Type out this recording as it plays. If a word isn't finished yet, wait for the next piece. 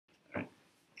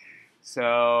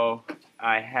So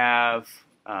I have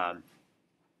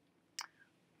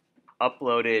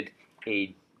uploaded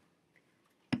a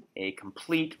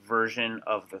complete version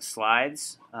of the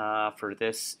slides for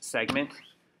this segment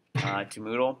to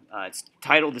Moodle. It's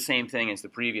titled the same thing as the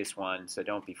previous one, so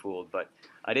don't be fooled, but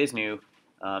it is new.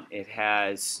 It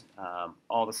has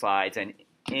all the slides, and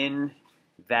in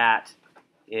that,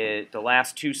 the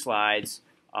last two slides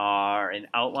are an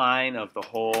outline of the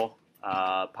whole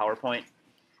PowerPoint.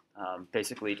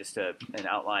 Basically just an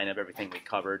outline of everything we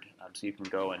covered, so you can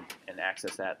go and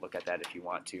access that, look at that if you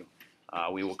want to.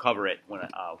 We will cover it when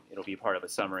it'll be part of a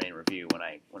summary and review when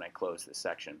I close this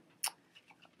section.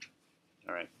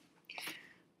 All right.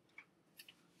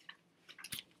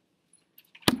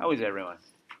 How is everyone?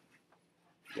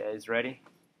 You guys ready?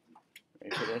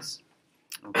 Ready for this?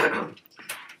 Okay.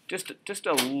 Just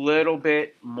a little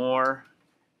bit more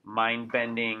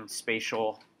mind-bending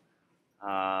spatial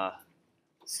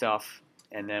stuff,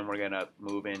 and then we're going to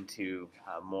move into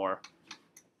more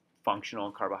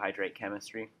functional carbohydrate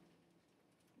chemistry.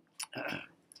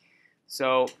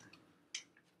 So,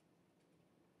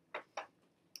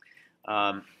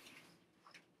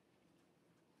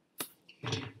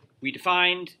 we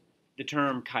defined the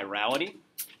term chirality,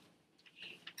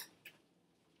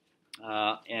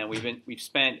 and we've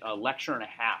spent a lecture and a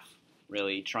half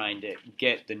really trying to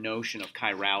get the notion of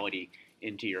chirality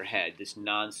into your head, this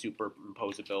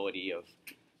non-superimposability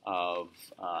of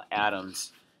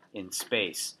atoms in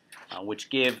space,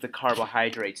 which give the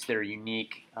carbohydrates their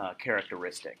unique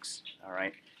characteristics, all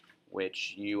right,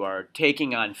 which you are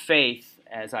taking on faith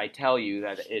as I tell you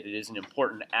that it is an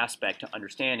important aspect to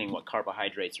understanding what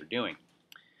carbohydrates are doing.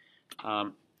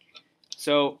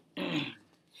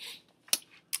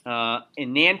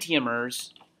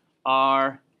 Enantiomers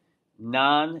are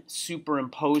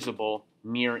non-superimposable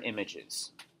mirror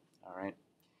images. All right.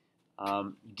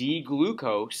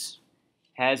 D-glucose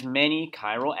has many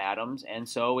chiral atoms, and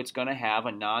so it's going to have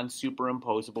a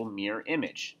non-superimposable mirror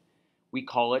image. We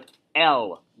call it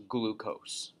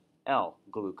L-glucose.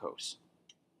 L-glucose.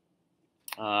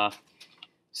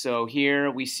 So here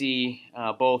we see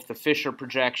both the Fisher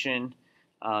projection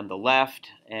on the left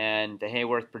and the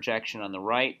Hayworth projection on the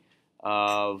right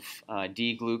of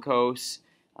D-glucose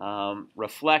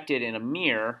reflected in a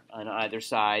mirror on either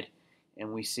side,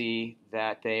 and we see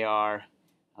that they are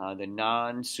the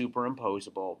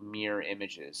non-superimposable mirror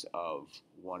images of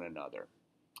one another.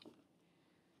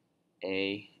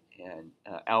 A and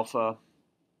alpha,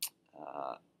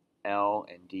 L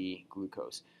and D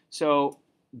glucose. So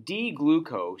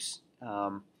D-glucose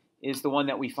is the one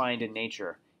that we find in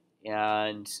nature,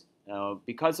 and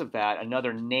because of that,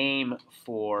 another name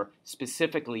for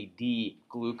specifically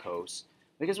D-glucose,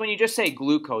 because when you just say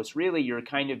glucose, really you're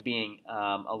kind of being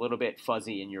a little bit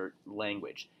fuzzy in your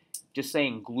language. Just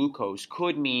saying glucose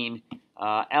could mean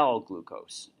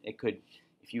L-glucose. It could,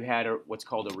 if you had what's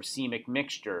called a racemic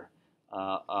mixture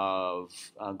of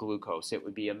glucose, it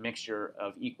would be a mixture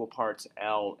of equal parts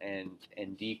L and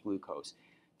D-glucose.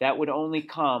 That would only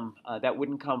come, that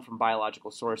wouldn't come from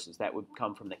biological sources. That would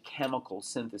come from the chemical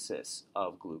synthesis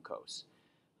of glucose.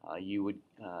 You would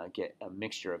get a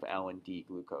mixture of L and D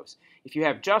glucose. If you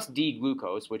have just D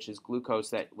glucose, which is glucose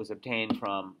that was obtained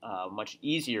from much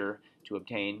easier to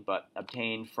obtain, but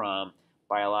obtained from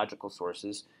biological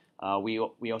sources, we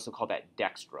also call that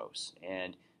dextrose.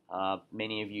 And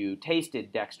many of you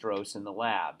tasted dextrose in the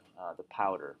lab, the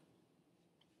powder.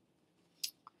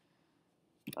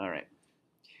 All right.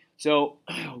 So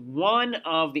one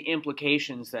of the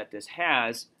implications that this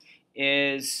has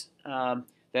is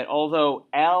that although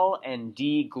L and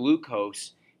D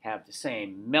glucose have the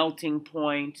same melting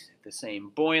point, the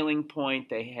same boiling point,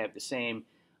 they have the same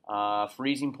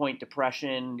freezing point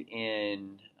depression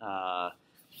in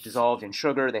dissolved in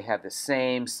sugar, they have the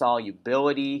same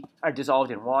solubility, or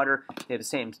dissolved in water, they have the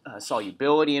same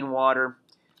solubility in water,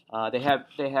 they have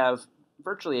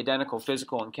virtually identical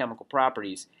physical and chemical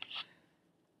properties.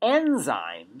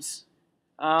 Enzymes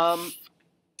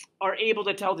are able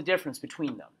to tell the difference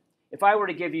between them. If I were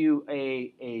to give you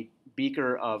a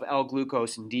beaker of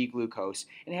L-glucose and D-glucose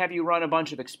and have you run a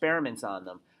bunch of experiments on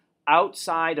them,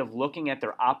 outside of looking at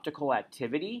their optical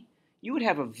activity, you would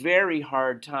have a very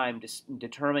hard time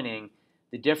determining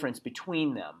the difference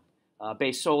between them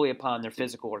based solely upon their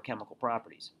physical or chemical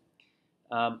properties.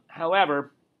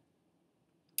 However,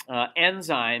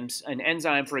 enzymes, an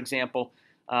enzyme, for example,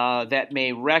 that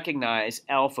may recognize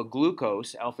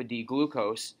alpha-glucose,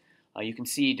 alpha-D-glucose, you can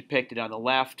see depicted on the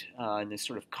left in this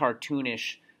sort of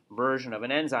cartoonish version of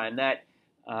an enzyme, that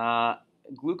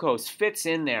glucose fits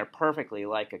in there perfectly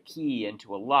like a key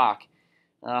into a lock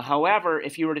However,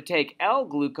 if you were to take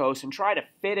L-glucose and try to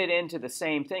fit it into the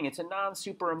same thing, it's a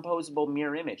non-superimposable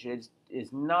mirror image. It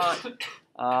is not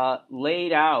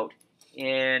laid out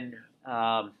in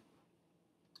an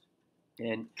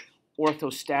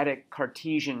orthostatic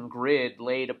Cartesian grid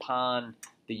laid upon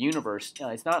the universe.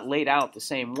 It's not laid out the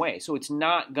same way, so it's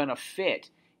not going to fit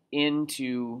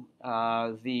into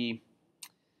the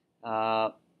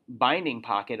binding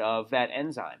pocket of that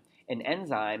enzyme. An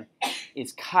enzyme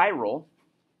is chiral.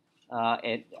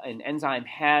 An enzyme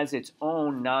has its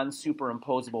own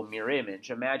non-superimposable mirror image.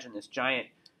 Imagine this giant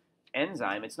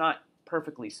enzyme. It's not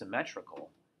perfectly symmetrical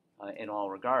in all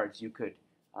regards. You could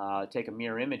take a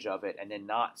mirror image of it and then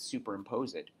not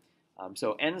superimpose it.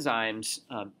 So enzymes,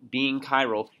 being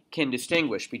chiral, can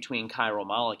distinguish between chiral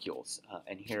molecules.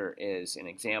 And here is an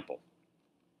example.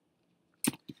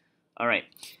 All right.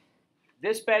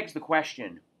 This begs the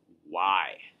question,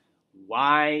 why?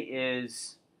 Why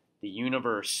is the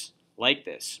universe like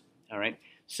this? All right.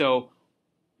 So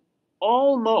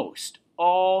almost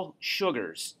all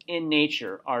sugars in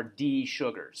nature are D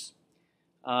sugars.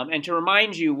 And to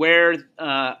remind you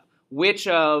which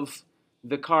of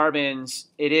the carbons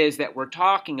it is that we're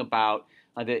talking about,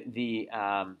 the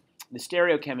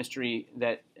stereochemistry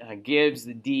that gives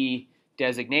the D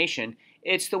designation,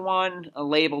 it's the one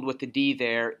labeled with the D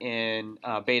there in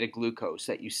beta-glucose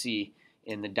that you see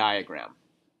in the diagram.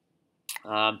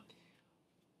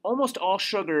 Almost all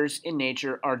sugars in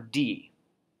nature are D.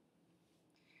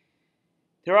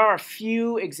 There are a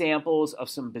few examples of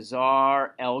some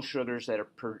bizarre L sugars that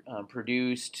are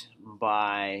produced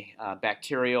by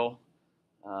bacterial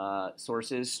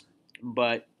sources,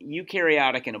 but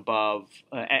eukaryotic and above,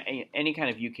 any kind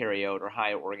of eukaryote or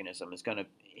higher organism is going to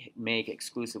make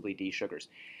exclusively D sugars.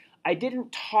 I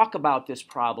didn't talk about this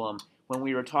problem when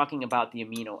we were talking about the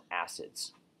amino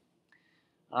acids.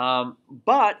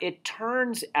 But it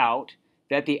turns out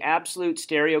that the absolute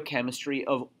stereochemistry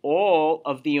of all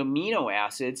of the amino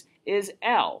acids is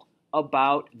L,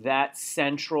 about that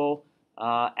central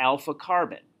alpha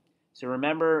carbon. So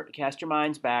remember, cast your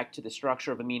minds back to the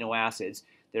structure of amino acids.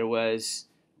 There was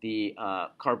the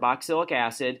carboxylic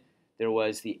acid, there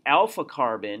was the alpha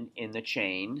carbon in the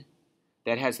chain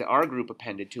that has the R group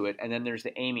appended to it, and then there's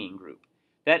the amine group.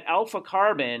 That alpha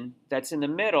carbon that's in the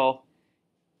middle,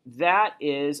 that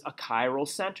is a chiral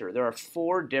center. There are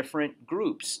 4 different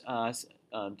groups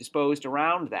disposed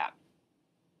around that,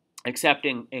 except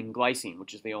in glycine,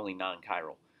 which is the only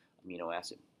non-chiral amino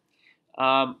acid.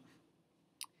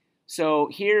 So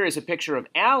here is a picture of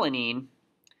alanine,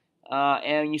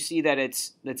 and you see that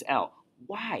that's L.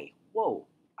 Why? Whoa,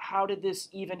 how did this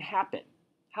even happen?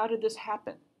 How did this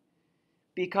happen?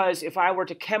 Because if I were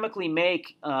to chemically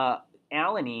make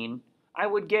alanine, I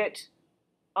would get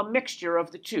a mixture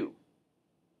of the two.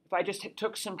 If I just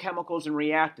took some chemicals and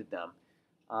reacted them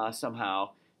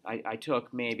somehow, I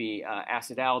took maybe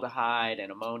acetaldehyde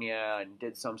and ammonia and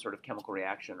did some sort of chemical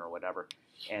reaction or whatever,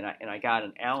 and I got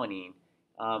an alanine,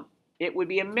 it would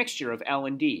be a mixture of L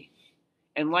and D.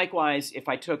 And likewise, if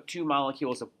I took 2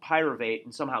 molecules of pyruvate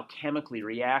and somehow chemically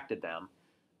reacted them,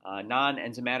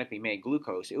 non-enzymatically made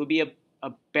glucose, it would be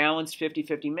a balanced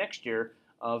 50-50 mixture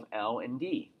of L and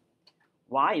D.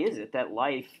 Why is it that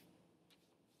life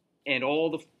and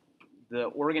all the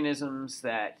organisms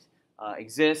that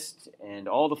exist and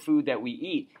all the food that we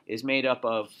eat is made up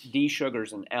of D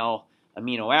sugars and L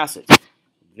amino acids?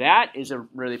 That is a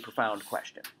really profound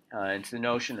question. It's the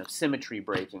notion of symmetry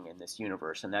breaking in this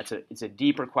universe, and it's a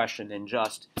deeper question than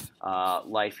just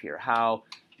life here. How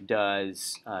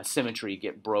does symmetry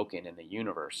get broken in the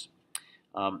universe?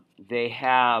 They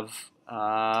have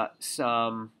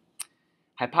some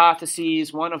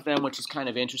hypotheses. One of them, which is kind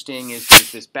of interesting, is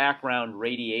there's this background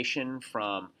radiation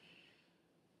from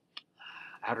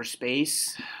outer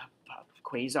space,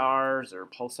 quasars or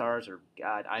pulsars, or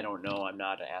God, I don't know, I'm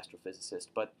not an astrophysicist,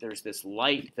 but there's this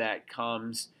light that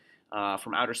comes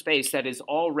from outer space that is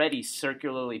already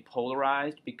circularly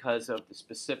polarized because of the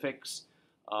specifics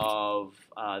of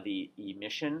the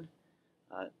emission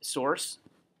source,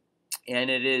 and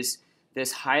it is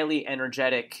this highly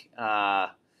energetic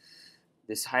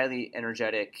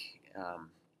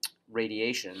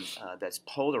radiation that's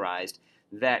polarized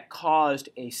that caused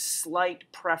a slight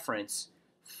preference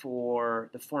for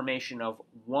the formation of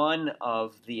one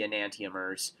of the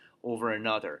enantiomers over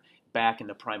another back in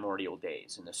the primordial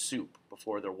days, in the soup,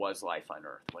 before there was life on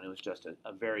Earth, when it was just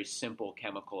a very simple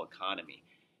chemical economy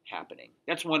happening.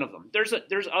 That's one of them. There's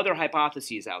other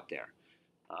hypotheses out there.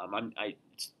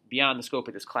 It's beyond the scope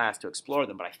of this class to explore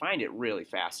them, but I find it really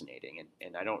fascinating,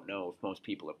 and I don't know if most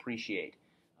people appreciate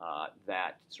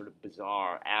that sort of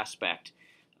bizarre aspect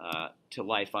to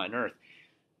life on Earth.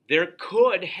 there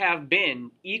could have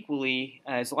been equally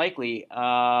as likely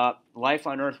life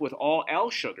on Earth with all L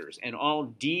sugars and all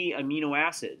D amino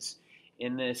acids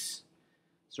in this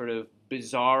sort of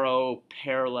bizarro,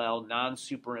 parallel,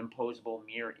 non-superimposable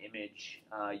mirror image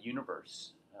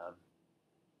universe.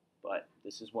 But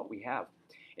this is what we have.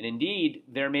 And indeed,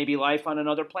 there may be life on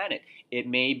another planet. It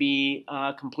may be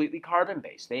completely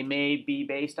carbon-based. They may be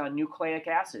based on nucleic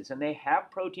acids, and they have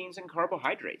proteins and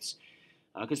carbohydrates.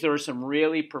 Because there are some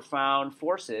really profound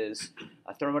forces,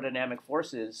 thermodynamic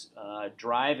forces,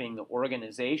 driving the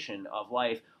organization of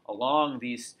life along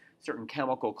these certain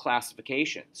chemical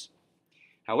classifications.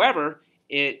 However,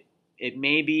 it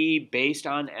may be based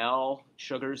on L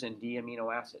sugars and D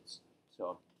amino acids.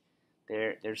 So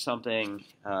there's something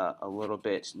a little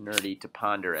bit nerdy to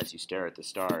ponder as you stare at the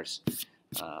stars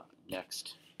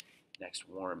next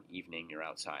warm evening you're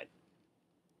outside.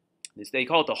 They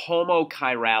call it the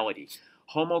homochirality.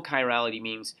 Homochirality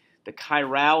means the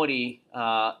chirality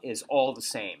is all the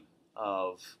same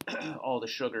of all the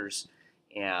sugars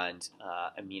and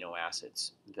amino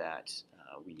acids that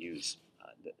we use,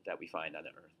 that we find on the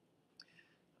Earth.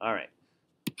 All right.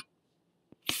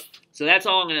 So that's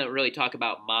all I'm going to really talk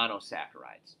about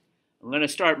monosaccharides. I'm going to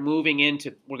start moving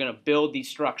into, we're going to build these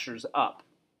structures up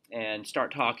and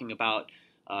start talking about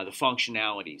the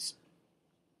functionalities.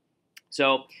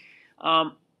 So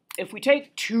if we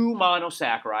take two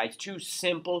monosaccharides, two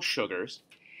simple sugars,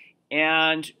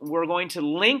 and we're going to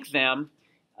link them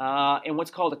in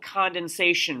what's called a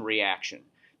condensation reaction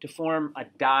to form a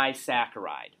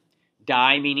disaccharide.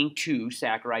 Di meaning two,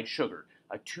 saccharide sugar,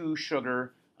 a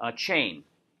two-sugar chain.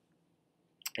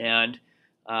 And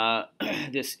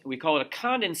this, we call it a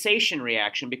condensation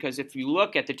reaction because if you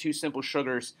look at the two simple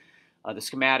sugars, the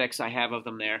schematics I have of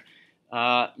them there,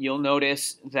 you'll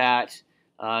notice that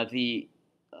the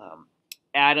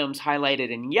atoms highlighted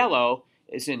in yellow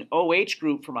is an OH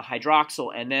group from a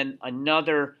hydroxyl and then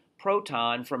another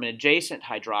proton from an adjacent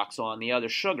hydroxyl on the other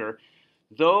sugar.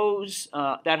 Those,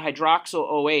 that hydroxyl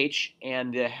OH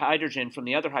and the hydrogen from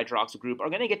the other hydroxyl group are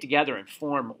going to get together and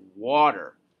form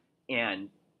water and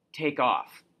take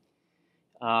off.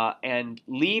 And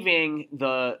leaving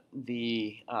the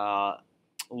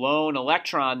lone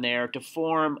electron there to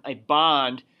form a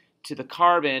bond to the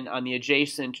carbon on the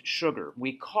adjacent sugar.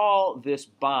 We call this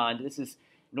bond, this is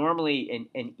normally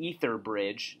an ether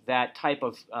bridge. That type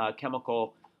of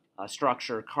chemical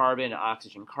structure, carbon,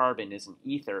 oxygen, carbon, is an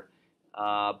ether.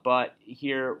 But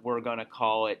here we're going to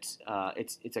call it,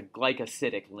 it's a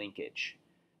glycosidic linkage.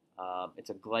 It's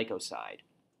a glycoside.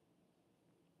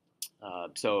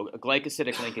 So a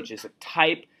glycosidic linkage is a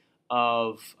type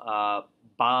of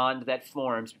bond that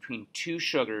forms between two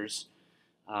sugars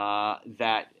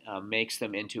that makes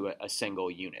them into a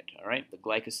single unit, all right? The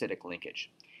glycosidic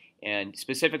linkage. And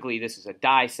specifically, this is a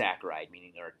disaccharide,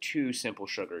 meaning there are two simple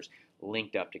sugars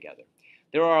linked up together.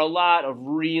 There are a lot of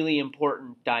really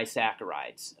important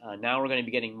disaccharides. Now we're going to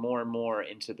be getting more and more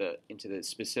into the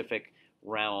specific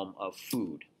realm of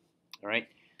food, all right?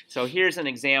 So here's an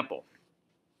example.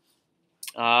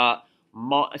 So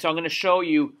I'm going to show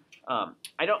you. I'm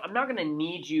not going to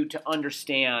need you to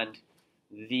understand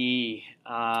the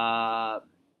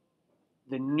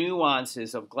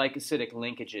nuances of glycosidic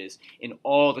linkages in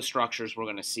all the structures we're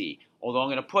going to see. Although I'm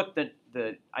going to put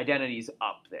the identities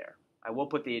up there. I will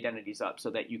put the identities up so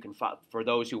that you can, for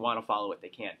those who want to follow it, they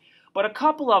can. But a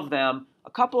couple of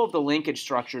the linkage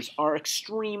structures are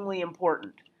extremely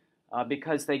important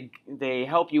because they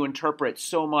help you interpret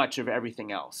so much of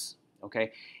everything else.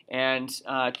 Okay, and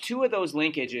two of those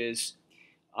linkages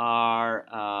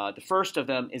are, the first of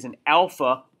them is an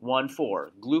alpha 1,4,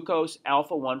 glucose,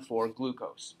 alpha 1,4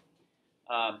 glucose.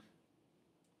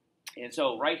 And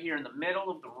so right here in the middle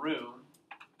of the room,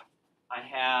 I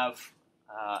have,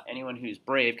 anyone who's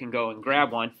brave can go and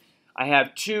grab one, I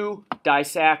have two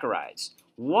disaccharides.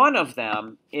 One of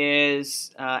them is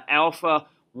alpha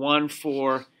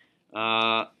 1,4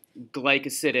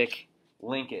 glycosidic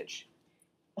linkage.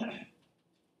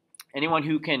 Anyone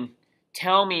who can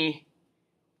tell me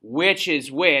which is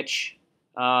which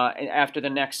after the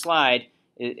next slide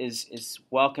is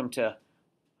welcome to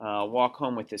walk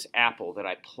home with this apple that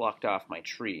I plucked off my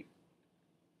tree.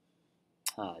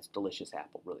 It's a delicious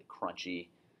apple, really crunchy,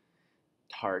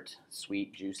 tart,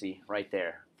 sweet, juicy, right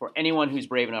there for anyone who's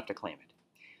brave enough to claim it.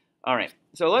 All right,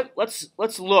 so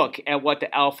let's look at what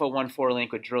the alpha 1,4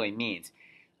 linkage really means.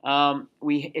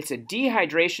 It's a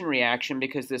dehydration reaction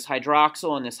because this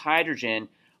hydroxyl and this hydrogen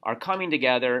are coming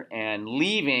together and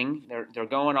leaving. They're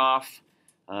going off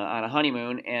on a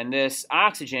honeymoon, and this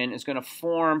oxygen is going to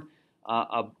form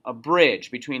a bridge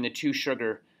between the two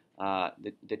sugar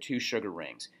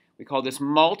rings. We call this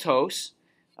maltose.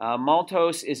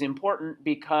 Maltose is important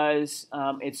because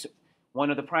it's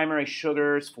one of the primary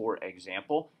sugars, for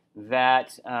example,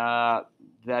 that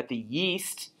the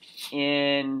yeast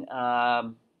in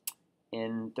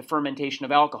the fermentation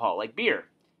of alcohol, like beer,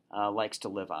 likes to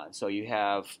live on. So you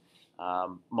have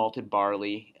malted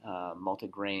barley, malted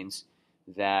grains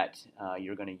that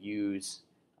you're going to use.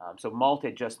 So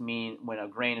malted just means when a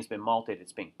grain has been malted,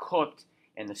 it's been cooked,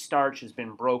 and the starch has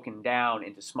been broken down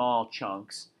into small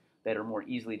chunks that are more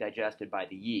easily digested by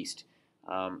the yeast.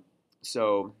 For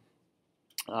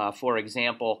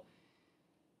example,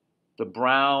 the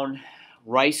brown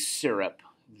rice syrup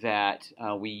that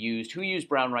we used. Who used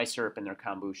brown rice syrup in their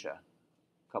kombucha?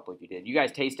 A couple of you did. You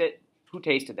guys taste it? Who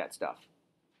tasted that stuff?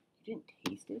 You didn't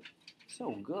taste it?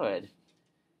 So good.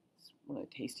 It's one of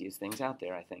the tastiest things out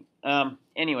there, I think.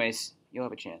 Anyways, you'll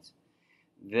have a chance.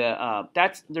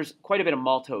 There's quite a bit of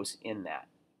maltose in that.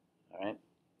 All right.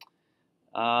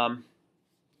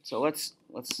 So let's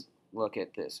look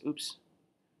at this. Oops.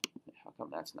 How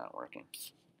come that's not working?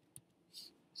 This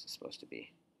is supposed to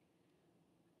be.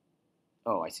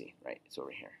 Oh, I see. Right. It's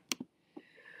over here.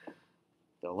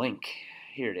 The link.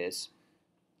 Here it is.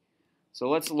 So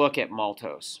let's look at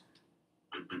maltose.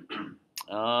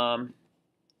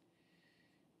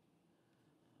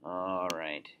 All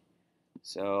right.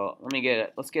 So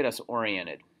let's get us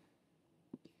oriented.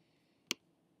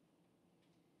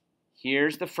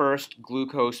 Here's the first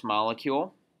glucose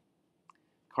molecule.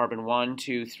 Carbon 1,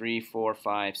 2, 3, 4,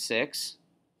 5, 6.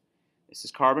 This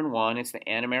is carbon 1. It's the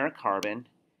anomeric carbon,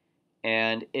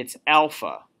 and it's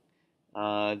alpha.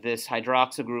 This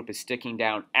hydroxyl group is sticking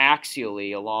down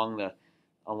axially along the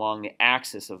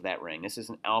axis of that ring. This is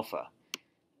an alpha.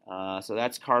 So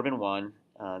that's carbon 1,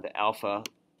 the alpha,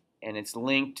 and it's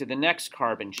linked to the next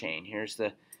carbon chain. Here's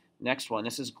the next one.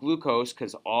 This is glucose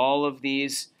because all of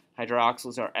these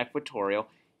hydroxyls are equatorial,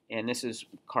 and this is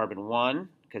carbon 1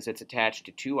 because it's attached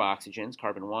to 2 oxygens,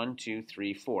 carbon 1, 2,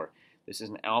 3, 4. This is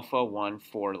an alpha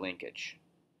 1,4 linkage.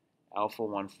 Alpha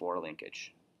 1,4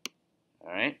 linkage. All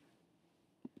right?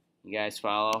 You guys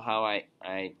follow how I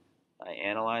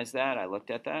analyzed that? I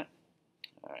looked at that?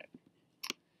 All right.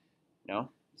 No?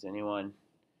 Is anyone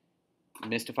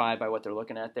mystified by what they're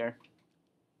looking at there?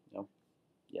 No?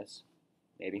 Yes?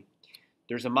 Maybe?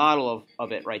 There's a model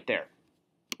of it right there.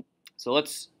 So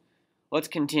let's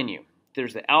continue.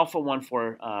 There's the alpha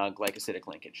 1,4 glycosidic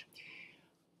linkage.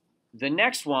 The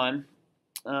next one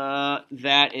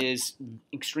that is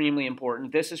extremely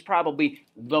important, this is probably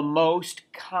the most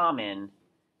common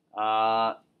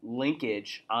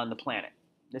linkage on the planet.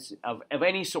 This of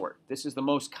any sort. This is the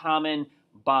most common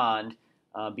bond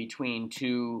between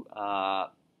two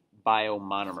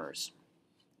biomonomers,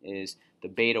 is the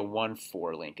beta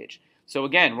 1,4 linkage. So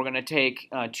again, we're going to take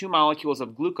 2 molecules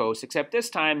of glucose, except this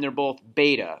time they're both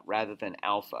beta rather than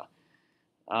alpha.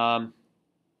 And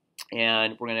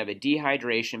we're going to have a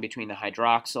dehydration between the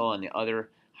hydroxyl and the other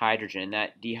hydrogen.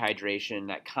 That dehydration,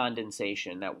 that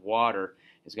condensation, that water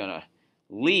is going to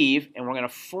leave, and we're going to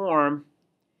form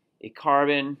a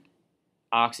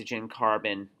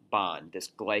carbon-oxygen-carbon bond, this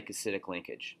glycosidic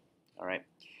linkage. All right.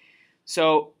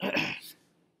 So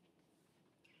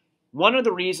one of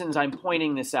the reasons I'm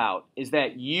pointing this out is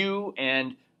that you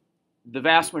and the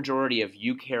vast majority of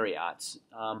eukaryotes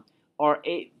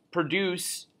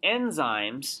produce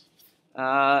enzymes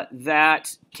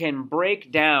that can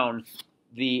break down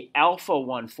the alpha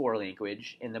 1,4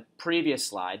 linkage in the previous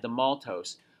slide, the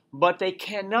maltose, but they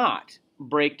cannot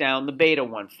break down the beta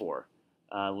 1,4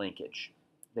 linkage.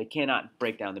 They cannot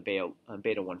break down the beta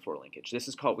 1,4 linkage. This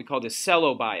is we call this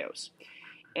cellobiose.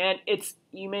 And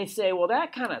you may say, well,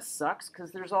 that kind of sucks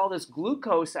because there's all this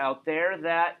glucose out there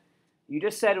that you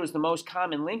just said it was the most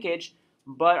common linkage,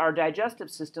 but our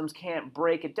digestive systems can't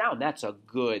break it down. That's a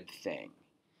good thing.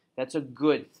 That's a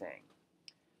good thing.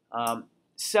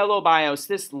 Cellobiose,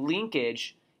 this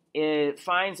linkage, it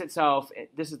finds itself,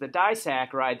 this is the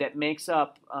disaccharide that makes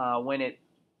up, when it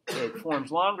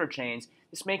forms longer chains,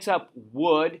 this makes up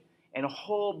wood and a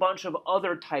whole bunch of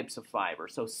other types of fiber.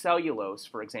 So cellulose,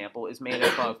 for example, is made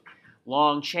up of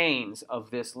long chains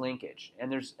of this linkage.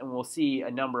 And we'll see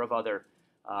a number of other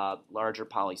larger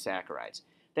polysaccharides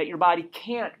that your body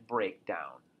can't break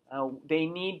down.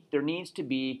 There needs to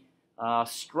be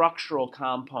structural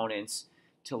components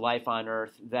to life on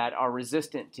Earth that are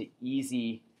resistant to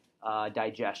easy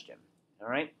digestion. All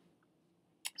right?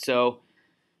 So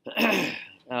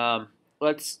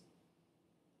let's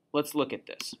look at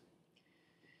this.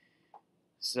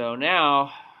 So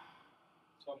now,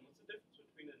 Tom, what's the difference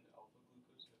between an alpha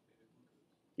glucose and a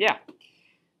beta glucose? yeah.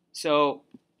 So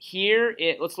here,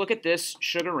 let's look at this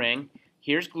sugar ring.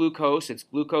 here's glucose. It's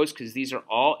glucose because these are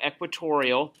all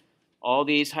equatorial. All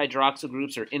these hydroxyl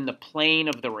groups are in the plane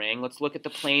of the ring. Let's look at the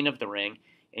plane of the ring,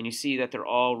 and you see that they're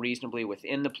all reasonably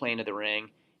within the plane of the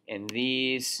ring. And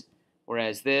these,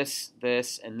 whereas this,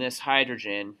 and this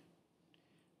hydrogen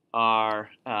are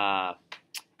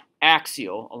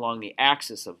axial along the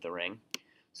axis of the ring.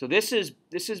 So this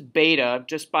is beta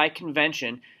just by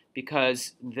convention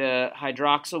because the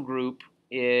hydroxyl group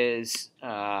is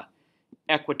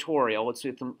equatorial. It's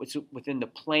within the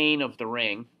plane of the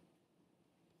ring.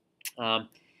 And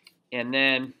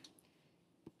then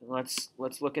let's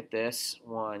look at this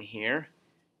one here.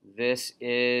 This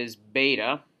is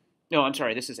beta. No, I'm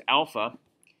sorry. This is alpha.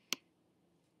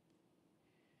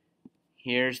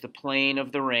 Here's the plane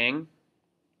of the ring.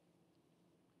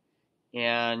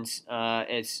 And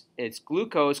it's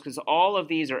glucose because all of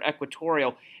these are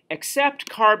equatorial except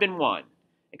carbon 1.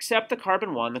 Except the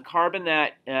carbon 1, the carbon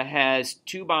that has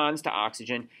 2 bonds to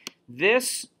oxygen.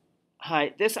 This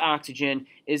oxygen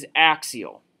is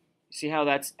axial. See how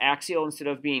that's axial instead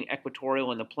of being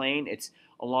equatorial in the plane? It's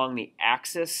along the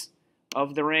axis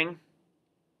of the ring.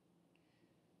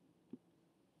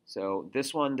 So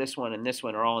this one, and this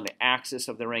one are all on the axis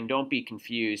of the ring. Don't be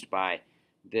confused by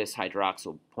this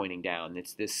hydroxyl pointing down.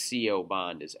 It's this CO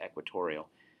bond is equatorial.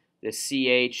 This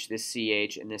CH,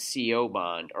 and this CO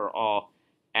bond are all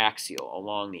axial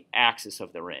along the axis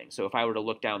of the ring. So if I were to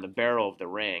look down the barrel of the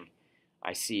ring,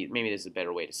 I see, maybe this is a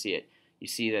better way to see it. You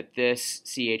see that this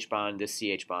CH bond,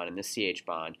 and this CH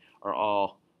bond are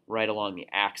all right along the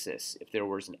axis. If there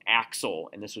was an axle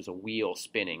and this was a wheel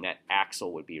spinning, that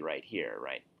axle would be right here,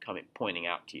 right, pointing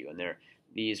out to you. And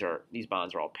these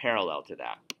bonds are all parallel to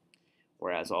that,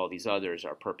 whereas all these others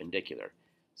are perpendicular.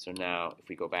 So now if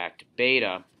we go back to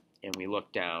beta and we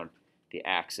look down the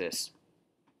axis,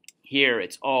 here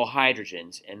it's all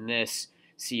hydrogens, and this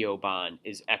CO bond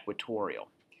is equatorial.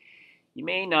 You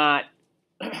may not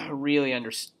really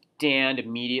understand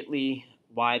immediately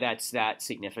why that's that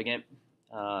significant.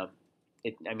 I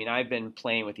mean, I've been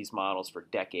playing with these models for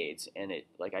decades, and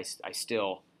I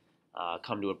still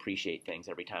come to appreciate things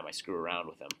every time I screw around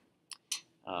with them.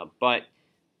 But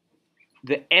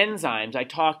the enzymes, I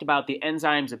talked about the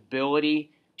enzyme's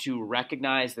ability to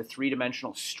recognize the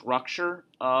three-dimensional structure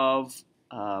of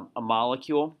a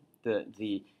molecule,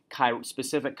 the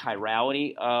specific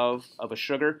chirality of a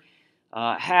sugar.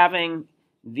 Having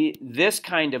this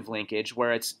kind of linkage,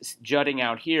 where it's jutting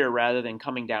out here rather than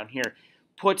coming down here,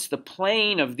 puts the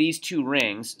plane of these two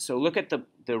rings. So look at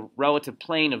the relative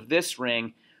plane of this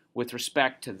ring with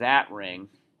respect to that ring,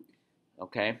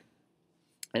 okay?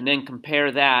 And then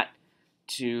compare that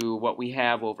to what we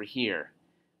have over here.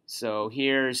 So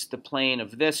here's the plane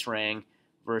of this ring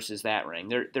versus that ring.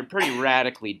 They're pretty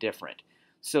radically different.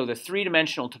 So the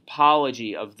three-dimensional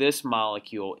topology of this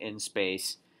molecule in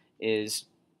space is,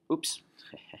 oops,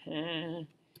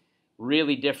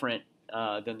 really different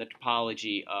than the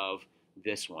topology of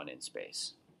this one in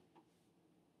space.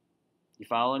 You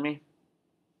following me?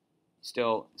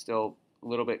 Still a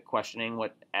little bit questioning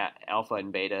what alpha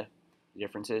and beta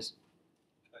difference is?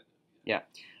 Yeah.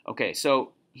 Okay,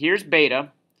 so here's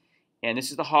beta, and this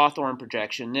is the Hawthorne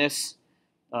projection. This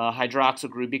hydroxyl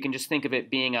group, you can just think of it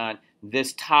being on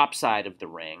this top side of the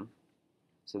ring.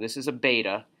 So this is a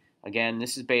beta. Again,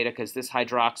 this is beta because this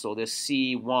hydroxyl, this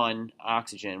C1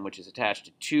 oxygen, which is attached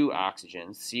to two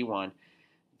oxygens, C1,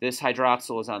 this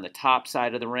hydroxyl is on the top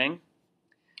side of the ring,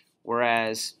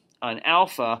 whereas on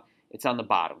alpha, it's on the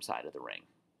bottom side of the ring.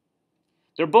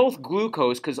 They're both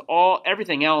glucose because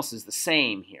everything else is the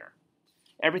same here.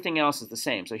 Everything else is the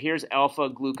same. So here's alpha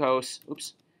glucose,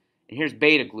 oops, and here's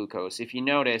beta glucose. If you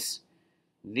notice,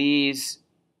 these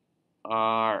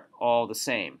are all the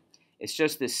same. It's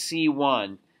just this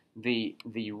C1, the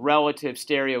relative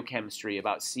stereochemistry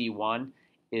about C1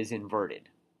 is inverted,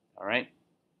 all right?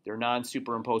 They're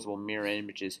non-superimposable mirror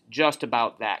images just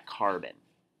about that carbon.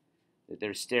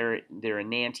 They're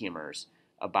enantiomers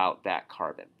about that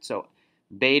carbon. So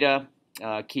beta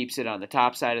keeps it on the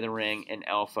top side of the ring, and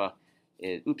alpha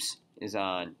is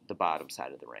on the bottom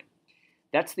side of the ring.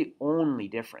 That's the only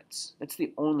difference. That's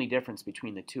the only difference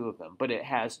between the two of them. But it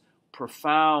has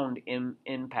profound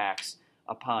impacts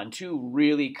upon two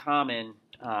really common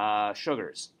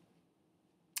sugars,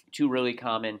 two really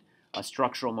common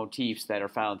structural motifs that are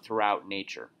found throughout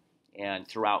nature and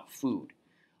throughout food.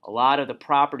 A lot of the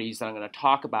properties that I'm going to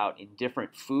talk about in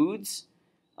different foods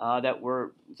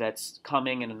that's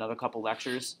coming in another couple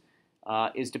lectures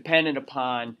is dependent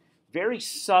upon very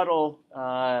subtle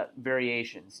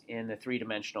variations in the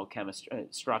three-dimensional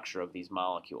structure of these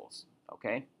molecules,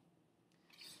 okay?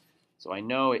 So I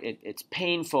know it's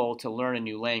painful to learn a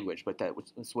new language, but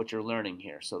that's what you're learning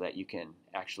here so that you can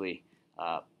actually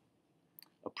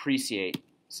appreciate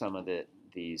some of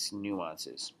these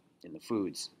nuances in the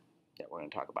foods that we're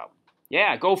going to talk about.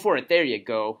 Yeah, go for it. There you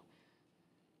go.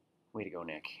 Way to go,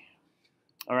 Nick.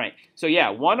 All right. So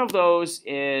yeah, one of those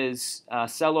is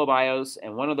cellobiose,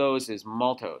 and one of those is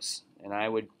maltose. And I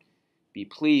would be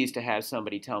pleased to have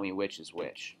somebody tell me which is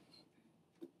which.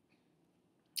 If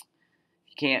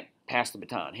you can't, pass the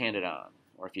baton, hand it on.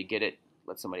 Or if you get it,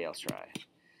 let somebody else try.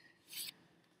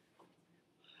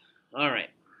 All right.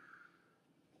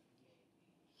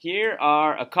 Here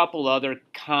are a couple other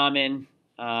common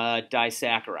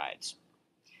disaccharides.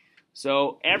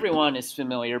 So everyone is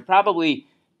familiar. Probably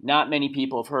not many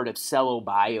people have heard of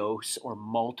cellobiose or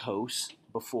maltose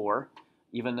before,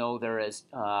 even though they're as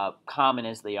common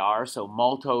as they are. So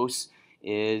maltose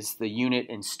is the unit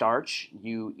in starch.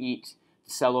 You eat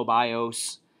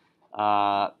cellobiose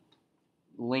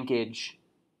linkage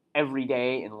every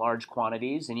day in large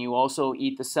quantities, and you also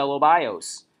eat the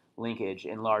cellobiose linkage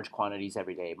in large quantities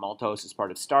every day. Maltose is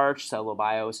part of starch,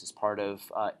 cellobiose is part of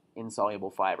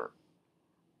insoluble fiber.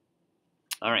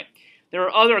 All right, there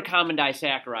are other common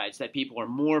disaccharides that people are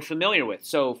more familiar with.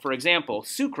 So, for example,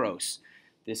 sucrose.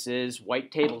 This is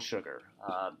white table sugar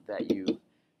that you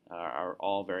are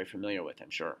all very familiar with, I'm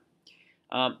sure.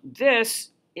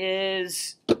 This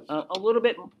is a little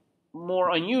bit more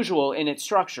unusual in its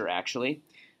structure, actually.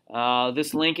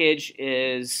 This linkage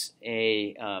is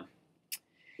a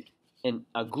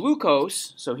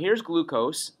glucose. So here's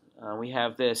glucose. We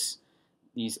have these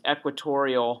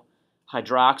equatorial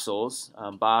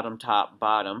hydroxyls, bottom, top,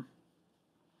 bottom.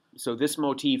 So this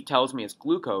motif tells me it's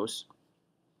glucose.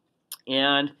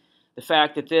 And the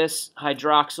fact that this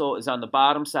hydroxyl is on the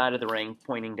bottom side of the ring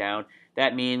pointing down,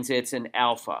 that means it's an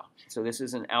alpha. So this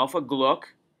is an alpha gluc,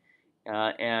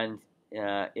 and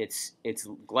its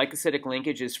glycosidic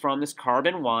linkage is from this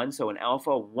carbon 1, so an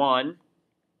alpha 1,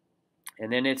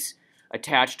 and then it's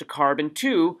attached to carbon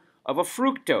 2 of a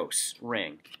fructose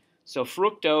ring. So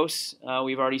fructose,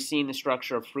 we've already seen the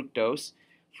structure of fructose.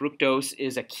 Fructose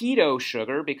is a keto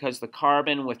sugar because the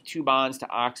carbon with 2 bonds to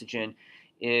oxygen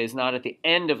is not at the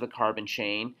end of the carbon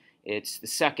chain. It's the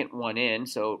second one in,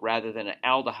 so rather than an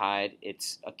aldehyde,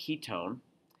 it's a ketone.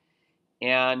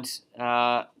 And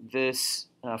this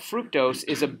fructose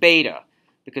is a beta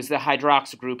because the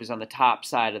hydroxyl group is on the top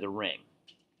side of the ring.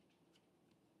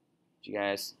 Do you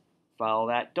guys follow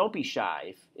that? Don't be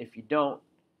shy. If you don't,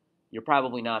 you're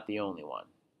probably not the only one.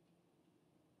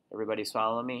 Everybody's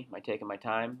following me? Am I taking my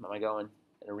time? Am I going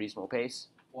at a reasonable pace?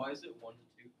 Why is it 1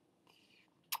 to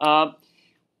 2?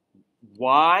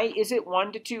 Why is it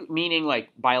 1 to 2? Meaning like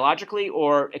biologically,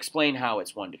 or explain how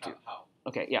it's 1 to 2? How?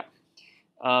 Okay, yeah.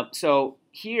 So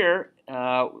here,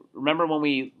 remember when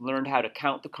we learned how to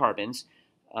count the carbons?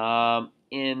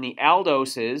 In the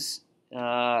aldoses,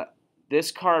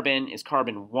 this carbon is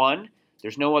carbon 1.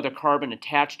 There's no other carbon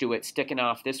attached to it sticking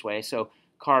off this way. So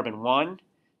carbon 1,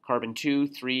 carbon 2,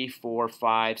 3, 4,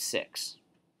 5, 6.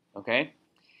 Okay?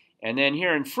 And then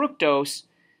here in fructose,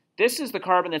 this is the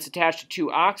carbon that's attached to 2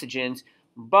 oxygens,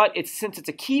 but since it's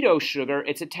a keto sugar,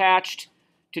 it's attached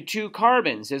to 2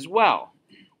 carbons as well.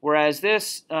 Whereas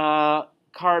this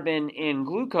carbon in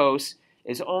glucose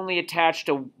is only attached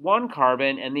to 1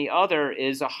 carbon, and the other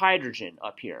is a hydrogen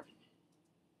up here.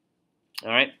 All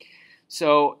right?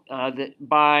 So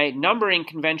by numbering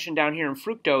convention down here in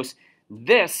fructose,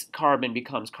 this carbon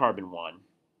becomes carbon 1.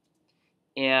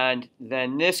 And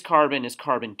then this carbon is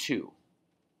carbon 2.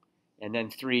 And then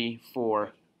 3,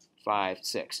 4, 5,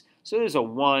 6. So there's a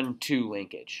 1-2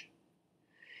 linkage.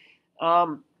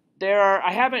 I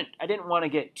didn't want to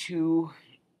get too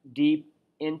deep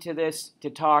into this to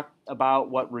talk about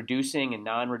what reducing and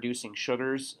non-reducing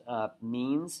sugars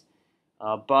means,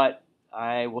 but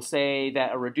I will say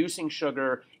that a reducing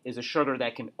sugar is a sugar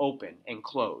that can open and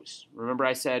close. Remember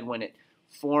I said when it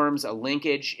forms a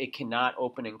linkage, it cannot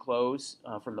open and close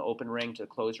from the open ring to the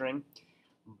closed ring,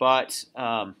 but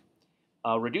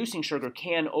a reducing sugar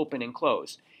can open and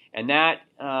close. And that,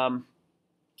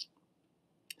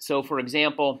 so for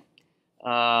example,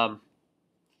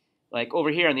 like over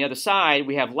here on the other side,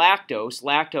 we have lactose.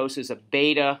 Lactose is a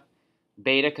beta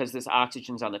because this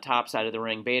oxygen's on the top side of the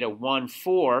ring, beta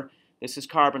 1,4. This is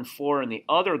carbon 4 in the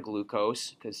other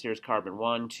glucose, because here's carbon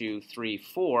 1, 2, 3,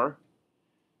 4.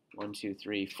 1, 2,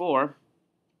 3, 4.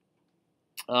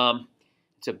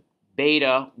 It's a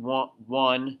beta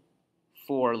 1,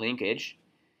 4 linkage.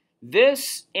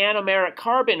 This anomeric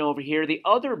carbon over here, the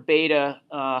other beta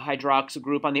hydroxyl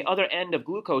group on the other end of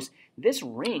glucose, this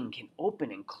ring can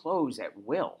open and close at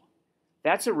will.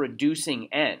 That's a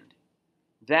reducing end.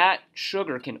 that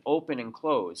sugar can open and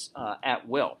close at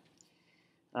will.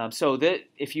 So that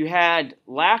if you had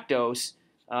lactose,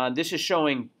 this is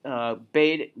showing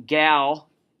gal.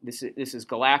 This is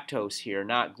galactose here,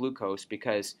 not glucose,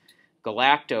 because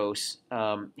galactose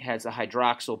has a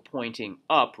hydroxyl pointing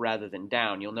up rather than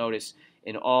down. You'll notice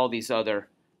in all these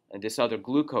this other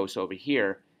glucose over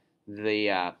here,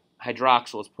 the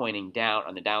hydroxyl is pointing down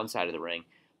on the downside of the ring.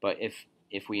 But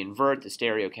if we invert the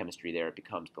stereochemistry there, it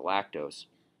becomes galactose.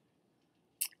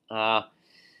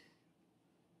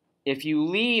 If you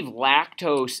leave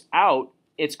lactose out,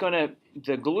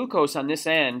 the glucose on this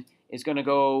end is going to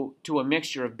go to a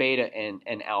mixture of beta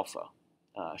and alpha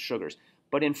sugars.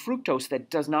 But in fructose, that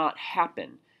does not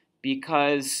happen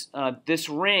because this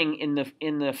ring in the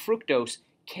fructose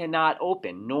cannot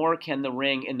open, nor can the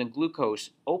ring in the glucose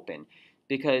open,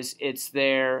 because it's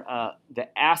there. The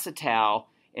acetal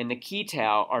and the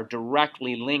ketal are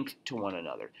directly linked to one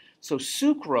another. So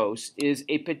sucrose is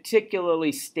a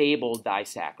particularly stable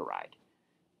disaccharide.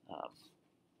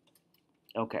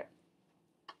 Okay.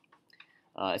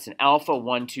 It's an alpha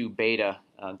 1,2 beta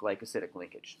glycosidic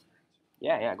linkage.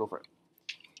 Yeah, go for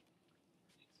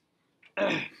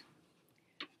it.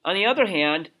 On the other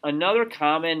hand, another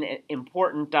common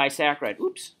important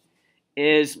disaccharide,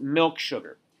 is milk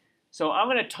sugar. So I'm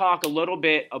going to talk a little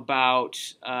bit about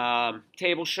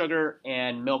table sugar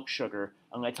and milk sugar.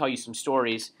 I'm going to tell you some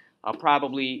stories. I'll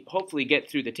hopefully get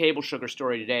through the table sugar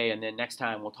story today, and then next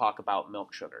time we'll talk about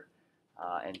milk sugar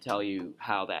and tell you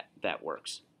how that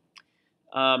works.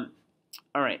 All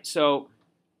right, so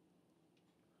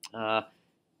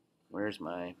where's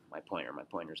my pointer? My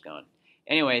pointer's gone.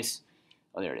 Anyways,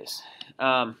 oh, there it is.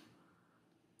 I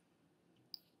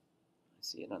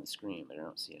see it on the screen, but I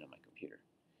don't see it on my computer.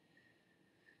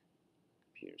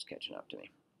 Computer's catching up to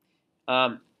me.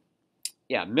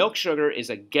 Yeah, milk sugar is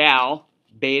a gal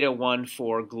beta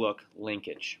 1,4 gluc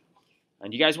linkage.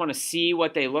 And do you guys want to see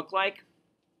what they look like?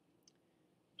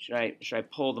 Should I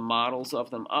pull the models of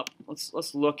them up?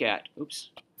 Let's look at.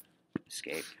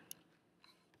 Escape.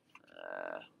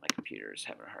 My computer is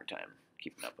having a hard time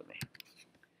keeping up with me.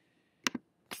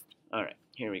 All right,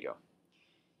 here we go.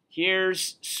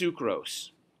 Here's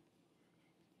sucrose.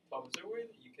 Bob, is there a way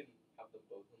that you can have them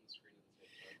both on the screen at the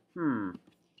same time?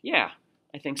 Yeah,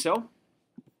 I think so.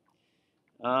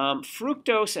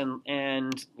 Fructose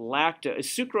and lactose,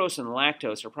 sucrose and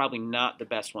lactose are probably not the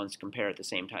best ones to compare at the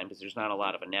same time because there's not a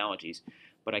lot of analogies,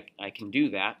 but I can do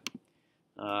that.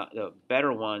 The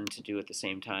better one to do at the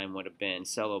same time would have been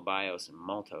cellobiose and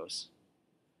maltose.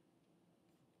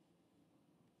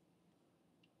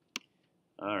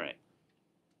 All right.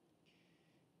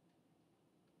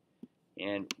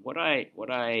 And what I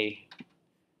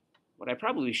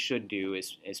probably should do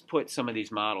is put some of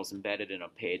these models embedded in a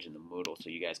page in the Moodle so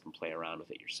you guys can play around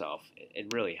with it yourself.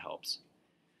 It really helps.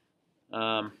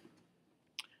 All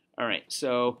right,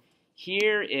 so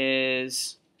here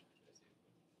is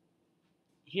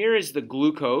the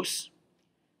glucose.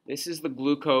 This is the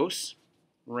glucose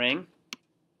ring.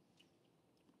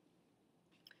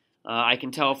 I can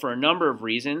tell for a number of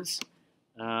reasons.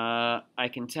 I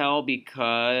can tell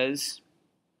because,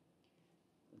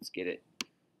 let's get it.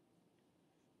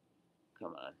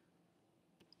 Come on.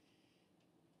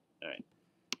 All right.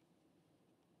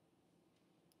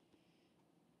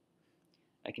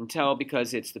 I can tell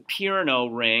because it's the Purino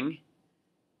ring,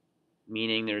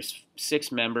 meaning there's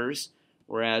 6 members,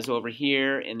 whereas over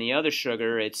here in the other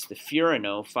sugar, it's the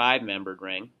Furino 5-membered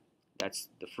ring. That's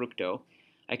the fructo.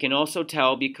 I can also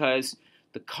tell because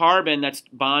the carbon that's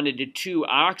bonded to 2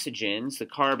 oxygens, the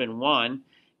carbon 1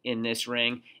 in this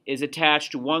ring, is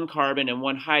attached to 1 carbon and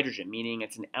 1 hydrogen, meaning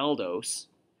it's an aldose.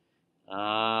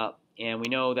 And we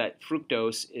know that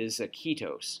fructose is a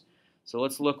ketose. So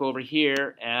let's look over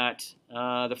here at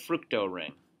the fructo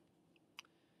ring.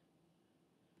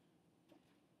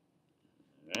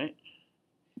 All right.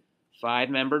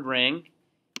 5-membered ring.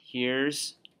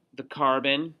 Here's the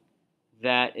carbon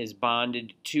that is bonded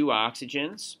to 2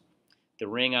 oxygens, the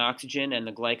ring oxygen and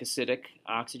the glycosidic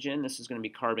oxygen. This is going to be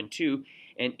carbon 2,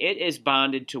 and it is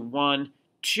bonded to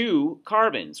 2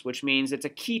 carbons, which means it's a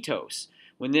ketose.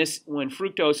 When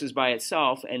fructose is by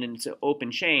itself and it's an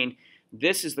open chain,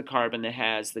 this is the carbon that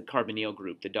has the carbonyl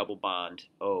group, the double bond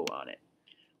O on it.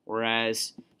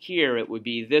 Whereas here it would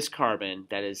be this carbon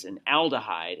that is an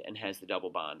aldehyde and has the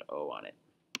double bond O on it.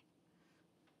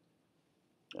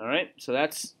 All right, so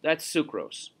that's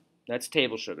sucrose. That's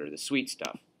table sugar, the sweet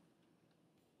stuff.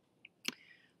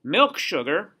 Milk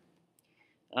sugar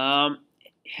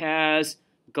has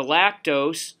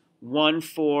galactose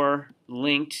 1,4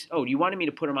 linked. Oh, you wanted me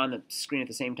to put them on the screen at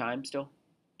the same time still? Do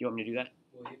you want me to do that?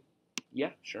 Will you?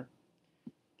 Yeah, sure.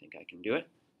 think I can do it.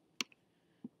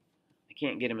 I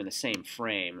can't get them in the same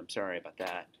frame. I'm sorry about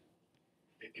that.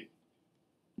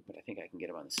 But I think I can get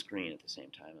them on the screen at the same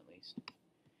time at least.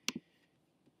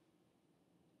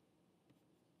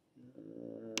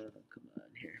 Come on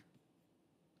here.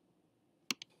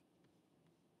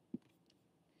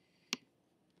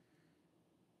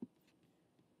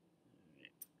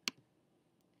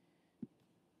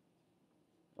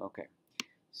 Okay,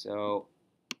 so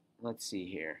let's see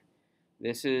here.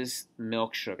 This is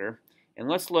milk sugar, and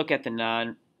let's look at the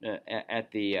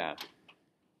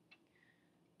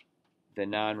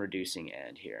non-reducing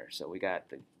end here. So we got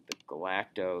the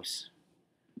galactose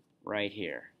right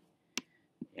here,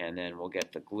 and then we'll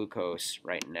get the glucose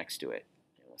right next to it,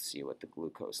 and we'll see what the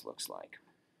glucose looks like.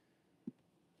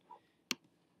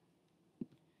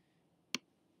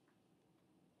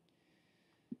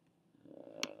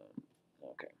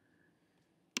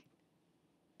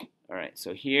 All right,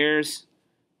 so here's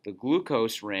the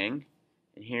glucose ring,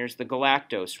 and here's the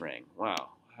galactose ring.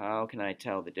 Wow, how can I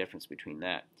tell the difference between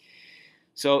that?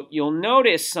 So you'll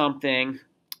notice something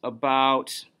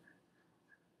about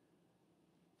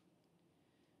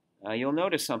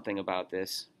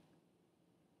this,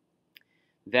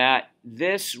 that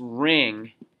this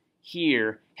ring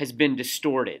here has been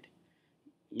distorted.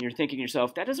 You're thinking to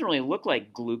yourself, that doesn't really look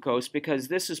like glucose because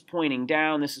this is pointing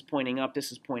down, this is pointing up,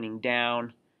 this is pointing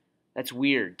down. That's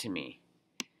weird to me.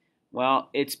 Well,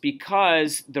 it's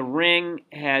because the ring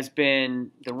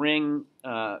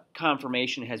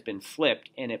conformation has been flipped,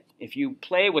 and if you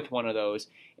play with one of those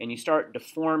and you start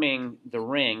deforming the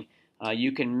ring,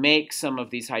 you can make some of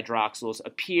these hydroxyls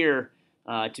appear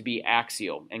to be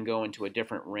axial and go into a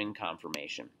different ring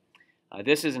conformation.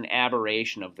 This is an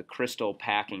aberration of the crystal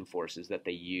packing forces that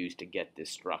they use to get this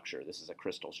structure. This is a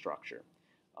crystal structure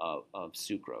of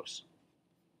sucrose.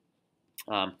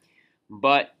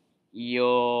 But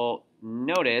you'll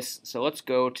notice, so let's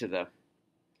go to the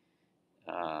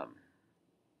how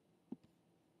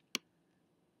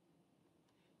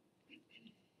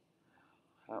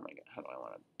do I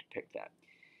want to depict that?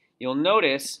 You'll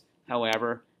notice,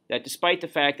 however, that despite the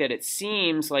fact that it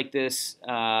seems like this,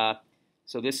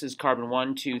 so this is carbon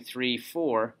 1, 2, 3,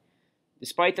 4,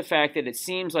 despite the fact that it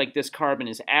seems like this carbon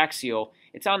is axial,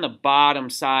 it's on the bottom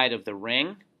side of the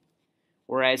ring,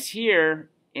 whereas here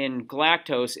in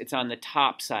galactose, it's on the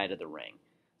top side of the ring.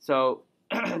 So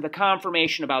the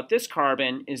conformation about this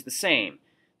carbon is the same.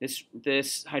 This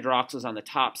hydroxyl is on the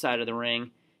top side of the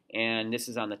ring, and this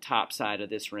is on the top side of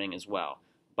this ring as well.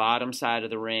 Bottom side of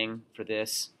the ring for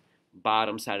this,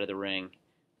 bottom side of the ring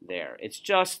there. It's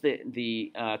just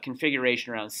the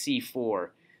configuration around C4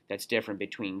 that's different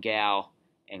between gal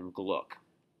and gluc.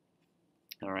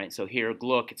 All right, so here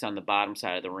gluc, it's on the bottom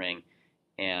side of the ring,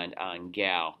 and on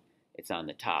gal, it's on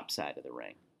the top side of the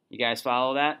ring. You guys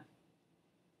follow that?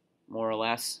 More or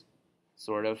less?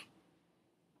 Sort of?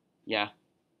 Yeah?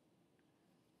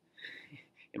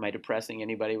 Am I depressing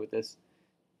anybody with this?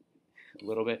 A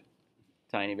little bit?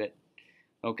 Tiny bit?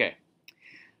 Okay.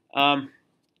 Well,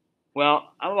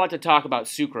 I'm about to talk about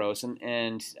sucrose,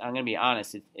 and I'm going to be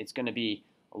honest, it's going to be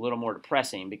a little more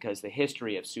depressing because the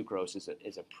history of sucrose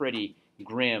is a pretty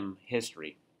grim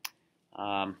history.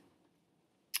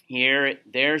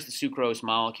 There's the sucrose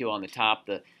molecule on the top,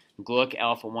 the gluc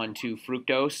alpha 1,2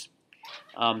 fructose.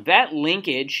 That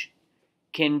linkage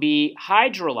can be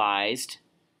hydrolyzed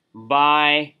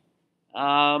by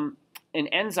an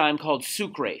enzyme called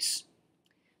sucrase.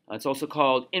 It's also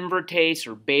called invertase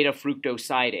or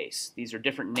beta-fructosidase. These are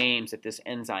different names that this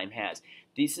enzyme has.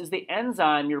 This is the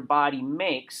enzyme your body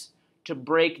makes to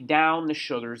break down the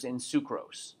sugars in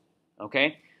sucrose.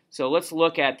 Okay? So let's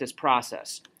look at this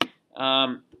process.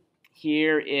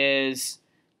 Here is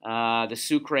the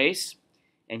sucrase,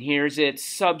 and here's its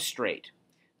substrate,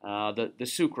 the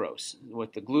sucrose,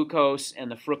 with the glucose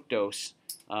and the fructose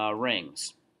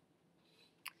rings.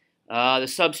 The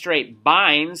substrate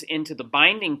binds into the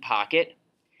binding pocket,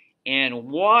 and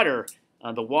water,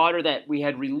 the water that we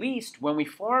had released when we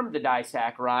formed the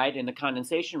disaccharide in the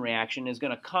condensation reaction, is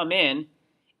going to come in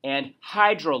and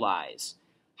hydrolyze.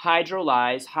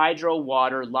 Hydrolyze, hydro,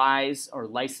 water, lyse, or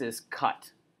lysis,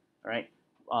 cut. All right?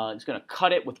 It's going to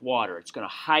cut it with water. It's going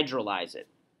to hydrolyze it.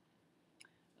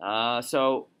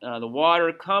 So the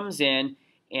water comes in,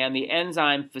 and the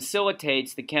enzyme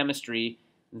facilitates the chemistry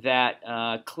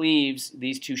that cleaves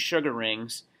these two sugar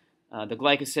rings, the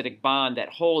glycosidic bond that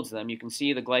holds them. You can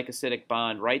see the glycosidic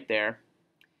bond right there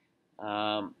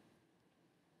in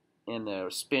the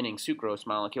spinning sucrose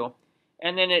molecule.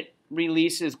 And then it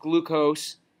releases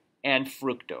glucose and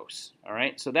fructose. All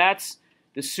right, so that's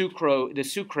the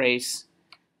sucrase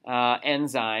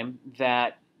enzyme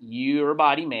that your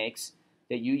body makes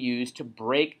that you use to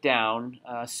break down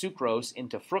sucrose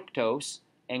into fructose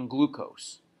and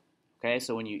glucose. Okay,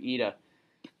 so when you eat a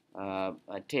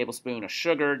tablespoon of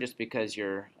sugar just because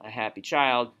you're a happy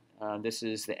child, this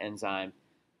is the enzyme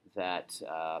that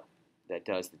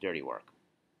does the dirty work.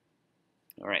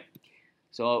 All right,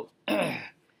 so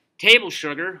table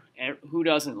sugar, who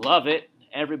doesn't love it?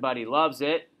 Everybody loves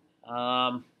it.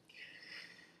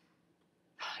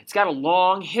 It's got a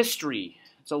long history.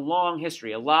 It's a long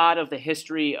history. A lot of the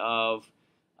history of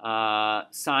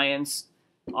science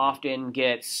often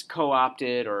gets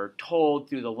co-opted or told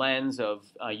through the lens of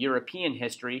European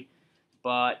history,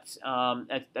 but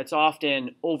that's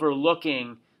often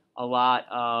overlooking a lot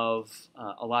of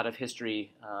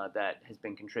history that has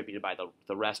been contributed by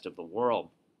the rest of the world.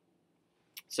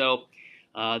 So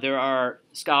there are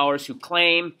scholars who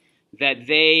claim that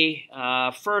they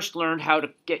first learned how to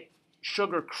get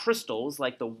sugar crystals,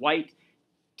 like the white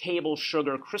table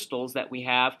sugar crystals that we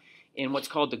have in what's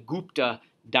called the Gupta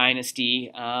dynasty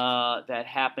that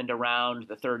happened around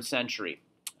the 3rd century.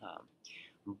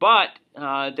 But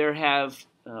there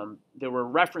were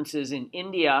references in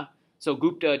India. So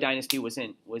Gupta dynasty was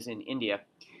in India.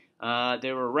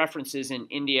 There were references in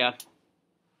India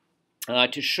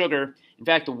to sugar. In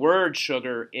fact, the word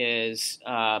sugar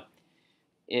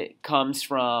it comes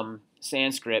from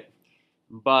Sanskrit,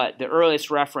 but the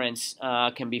earliest reference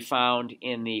can be found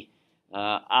in the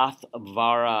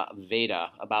Atharvaveda Veda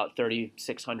about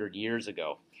 3,600 years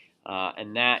ago.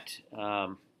 And that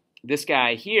this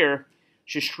guy here,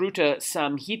 Sushruta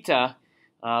Samhita,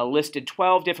 listed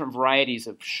 12 different varieties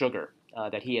of sugar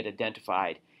that he had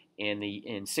identified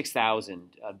in 6000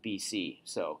 BC.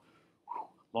 So,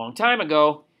 long time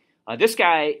ago. This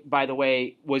guy, by the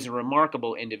way, was a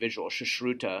remarkable individual,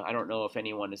 Sushruta. I don't know if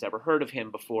anyone has ever heard of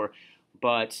him before,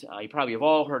 but you probably have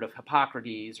all heard of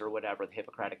Hippocrates or whatever, the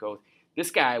Hippocratic Oath.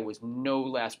 This guy was no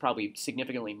less, probably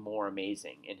significantly more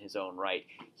amazing in his own right.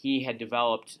 He had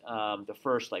developed the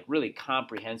first, really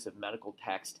comprehensive medical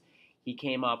text. He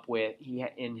came up with,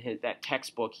 that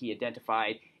textbook, he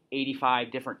identified 85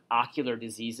 different ocular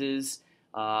diseases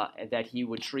that he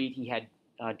would treat.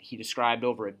 He described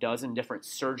over a dozen different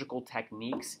surgical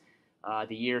techniques.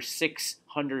 The year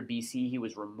 600 BC, he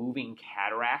was removing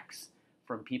cataracts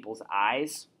from people's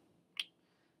eyes.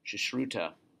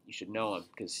 Sushruta, you should know him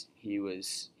because he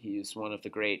was one of the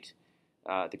great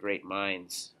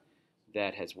minds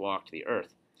that has walked the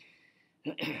earth.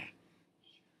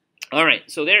 All right,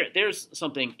 so there's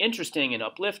something interesting and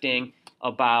uplifting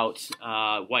about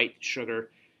white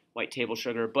table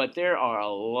sugar, but there are a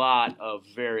lot of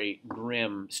very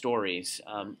grim stories.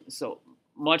 So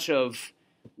much of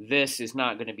this is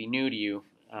not going to be new to you,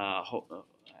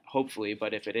 hopefully,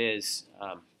 but if it is,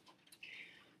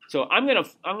 so I'm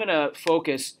gonna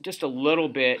focus just a little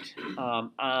bit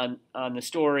on the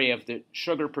story of the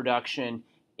sugar production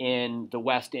in the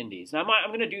West Indies. Now I'm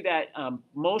going to do that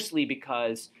mostly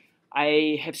because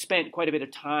I have spent quite a bit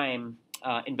of time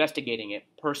investigating it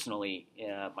personally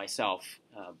myself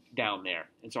down there,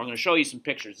 and so I'm going to show you some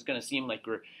pictures. It's going to seem like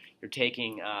you're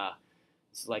taking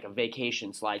this is like a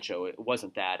vacation slideshow. It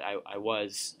wasn't that. I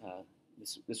was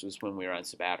this was when we were on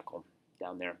sabbatical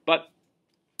down there. But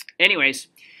anyways,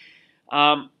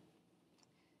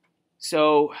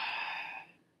 so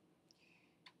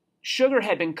sugar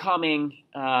had been coming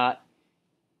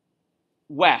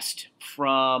west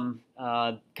from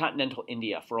continental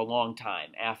India for a long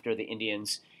time after the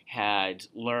Indians had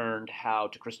learned how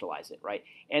to crystallize it, right?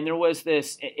 And there was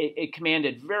this, it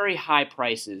commanded very high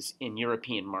prices in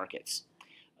European markets.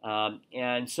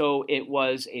 And so it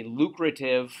was a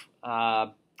lucrative, a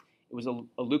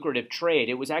lucrative trade.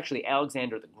 It was actually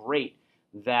Alexander the Great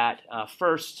that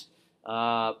first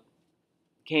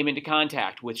came into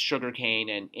contact with sugarcane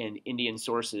and Indian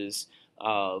sources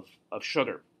of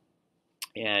sugar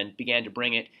and began to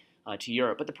bring it to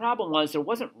Europe. But the problem was there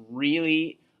wasn't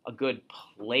really a good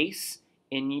place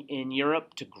in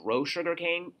Europe to grow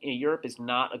sugarcane. Europe is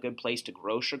not a good place to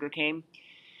grow sugarcane.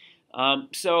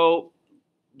 So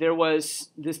there was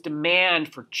this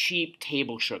demand for cheap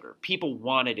table sugar. People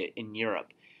wanted it in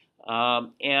Europe.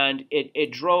 And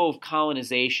it drove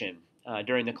colonization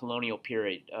during the colonial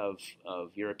period of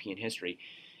European history.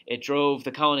 It drove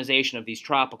the colonization of these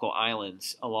tropical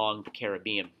islands along the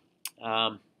Caribbean.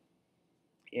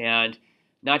 And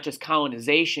not just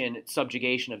colonization,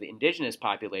 subjugation of the indigenous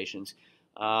populations,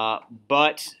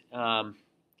 but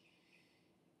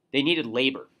they needed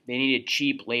labor. They needed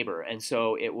cheap labor, and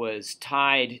so it was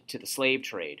tied to the slave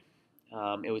trade.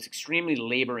 It was extremely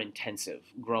labor-intensive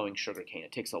growing sugarcane.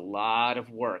 It takes a lot of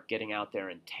work getting out there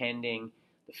and tending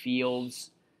the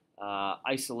fields,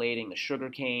 isolating the sugar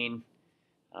cane,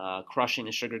 crushing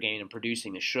the sugar cane, and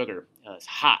producing the sugar. It's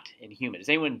hot and humid. Has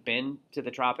anyone been to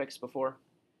the tropics before?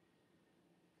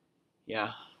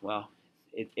 Yeah, well,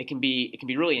 it can be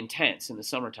really intense in the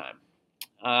summertime.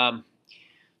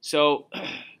 So,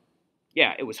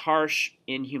 yeah, it was harsh,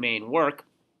 inhumane work,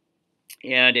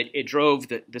 and it drove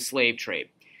the slave trade.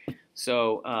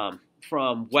 So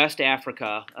from West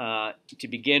Africa to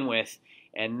begin with,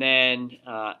 and then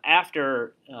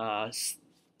after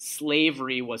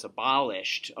slavery was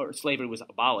abolished,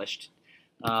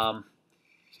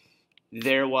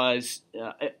 there was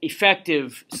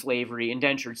effective slavery,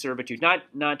 indentured servitude,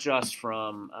 not just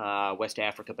from West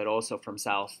Africa, but also from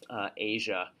South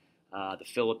Asia, the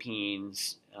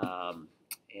Philippines,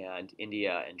 and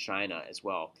India and China as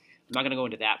well. I'm not going to go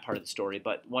into that part of the story,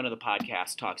 but one of the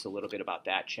podcasts talks a little bit about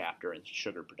that chapter in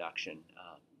sugar production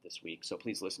this week, so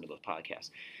please listen to those podcasts.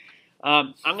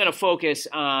 I'm going to focus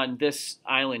on this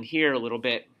island here a little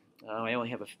bit. I only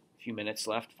have a few minutes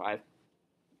left, 5.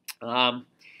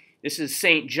 This is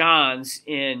St. John's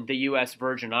in the U.S.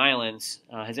 Virgin Islands.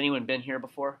 Has anyone been here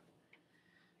before?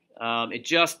 The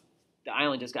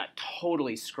island just got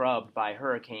totally scrubbed by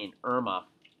Hurricane Irma.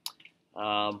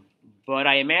 But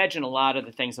I imagine a lot of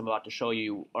the things I'm about to show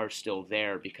you are still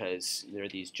there because there are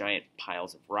these giant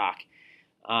piles of rock.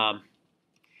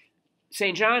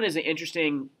 St. John is an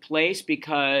interesting place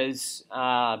because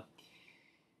 65%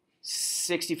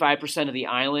 of the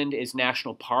island is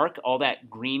national park. All that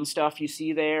green stuff you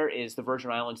see there is the Virgin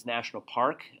Islands National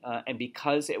Park. And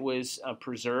because it was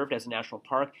preserved as a national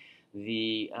park,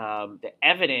 the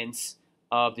evidence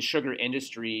of the sugar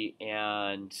industry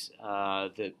and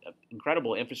the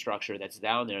incredible infrastructure that's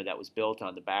down there that was built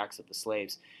on the backs of the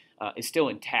slaves is still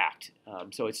intact.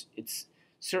 So it's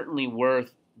certainly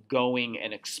worth going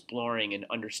and exploring and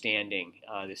understanding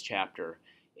this chapter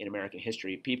in American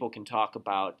history. People can talk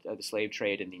about the slave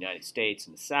trade in the United States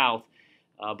and the South,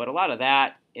 but a lot of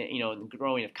that, and the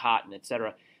growing of cotton,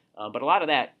 etc., but a lot of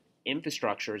that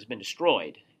infrastructure has been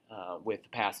destroyed with the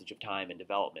passage of time and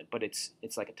development. But it's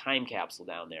like a time capsule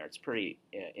down there. It's a pretty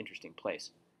interesting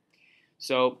place.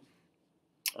 So,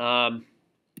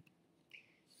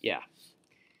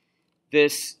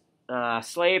 this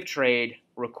slave trade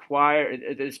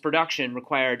this production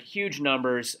required huge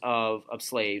numbers of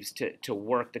slaves to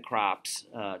work the crops,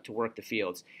 to work the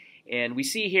fields. And we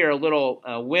see here a little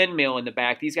windmill in the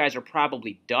back. These guys are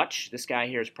probably Dutch. This guy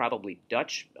here is probably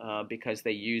Dutch because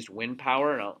they used wind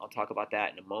power, and I'll talk about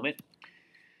that in a moment.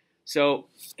 So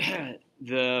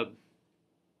the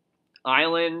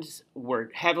islands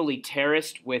were heavily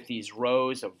terraced with these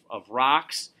rows of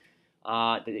rocks.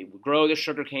 They would grow the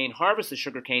sugarcane, harvest the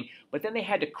sugarcane, but then they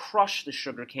had to crush the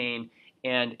sugarcane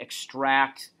and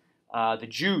extract the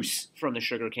juice from the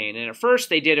sugarcane. And at first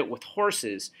they did it with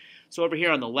horses. So over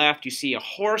here on the left you see a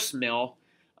horse mill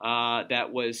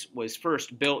that was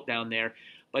first built down there.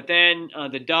 But then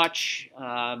the Dutch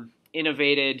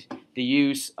innovated the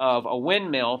use of a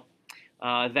windmill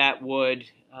that would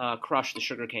crush the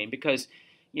sugarcane because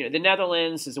the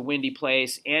Netherlands is a windy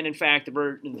place, and in fact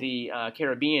the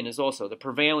Caribbean is also the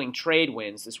prevailing trade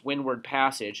winds, this windward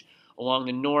passage along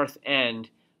the north end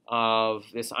of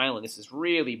this island. This is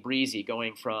really breezy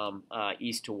going from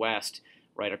east to west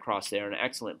right across there, an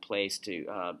excellent place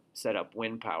to set up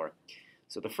wind power.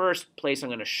 So the first place I'm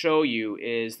going to show you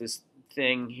is this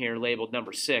thing here labeled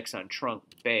number 6 on Trunk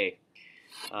Bay.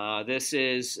 This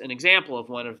is an example of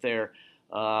one of their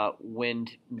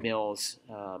windmills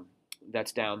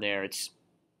that's down there. It's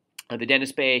the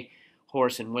Dennis Bay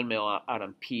Horse and Windmill out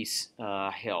on Peace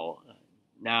Hill,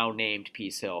 now named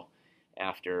Peace Hill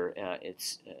after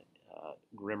its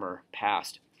grimmer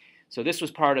past. So this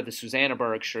was part of the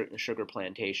Susannaburg sugar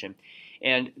plantation,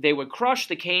 and they would crush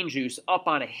the cane juice up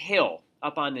on a hill.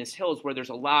 Up on this hill is where there's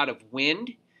a lot of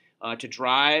wind to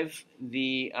drive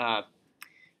the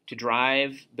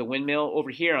windmill. Over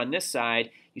here on this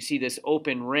side, you see this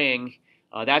open ring.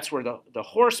 That's where the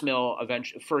horse mill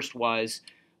first was,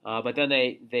 but then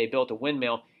they built a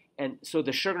windmill, and so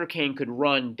the sugar cane could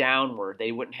run downward.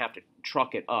 They wouldn't have to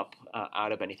truck it up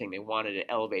out of anything. They wanted it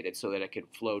elevated so that it could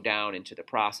flow down into the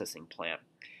processing plant.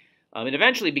 It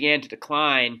eventually began to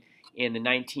decline in the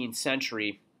 19th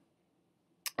century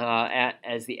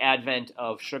as the advent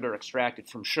of sugar extracted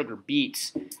from sugar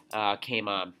beets came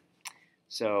on.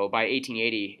 So by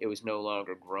 1880, it was no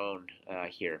longer grown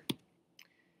here.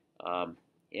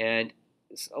 And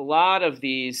a lot of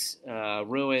these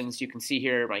ruins, you can see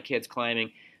here my kids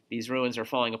climbing, these ruins are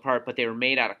falling apart, but they were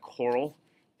made out of coral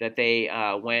that they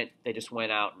just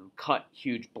went out and cut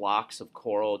huge blocks of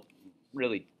coral,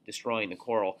 really destroying the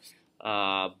coral.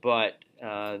 But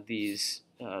these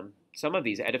some of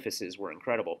these edifices were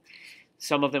incredible.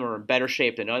 Some of them are in better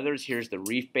shape than others. Here's the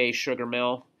Reef Bay Sugar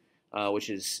Mill, which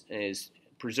is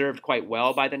preserved quite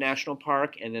well by the national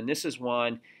park. And then this is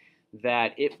one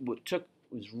that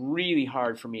was really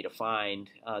hard for me to find.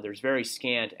 There's very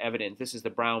scant evidence. This is the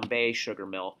Brown Bay Sugar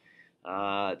Mill.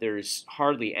 There's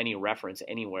hardly any reference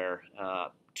anywhere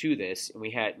to this, and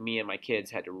me and my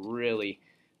kids had to really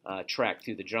trek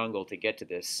through the jungle to get to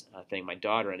this thing. My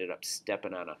daughter ended up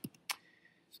stepping on a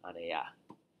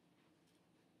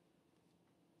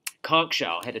conch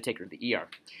shell. I had to take her to the ER.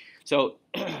 So,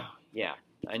 yeah,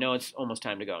 I know it's almost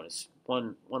time to go. There's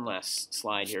one last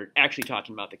slide here, actually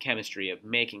talking about the chemistry of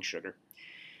making sugar.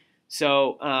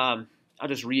 So I'll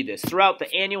just read this. Throughout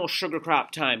the annual sugar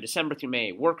crop time, December through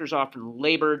May, workers often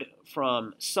labored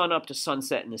from sunup to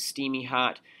sunset in the steamy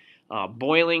hot,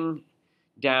 boiling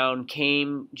down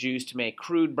cane juice to make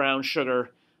crude brown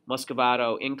sugar,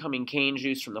 muscovado. Incoming cane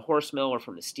juice from the horse mill or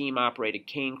from the steam-operated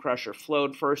cane crusher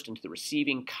flowed first into the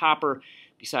receiving copper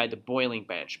beside the boiling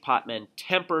bench. Potmen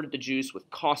tempered the juice with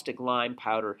caustic lime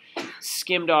powder,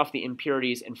 skimmed off the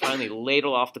impurities, and finally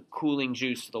ladled off the cooling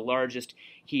juice to the largest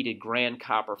heated grand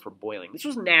copper for boiling. This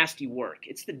was nasty work.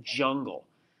 It's the jungle.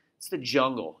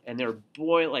 And they're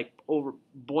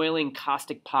boiling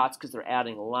caustic pots because they're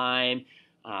adding lime.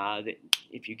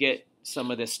 If you get some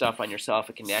of this stuff on yourself,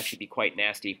 it can actually be quite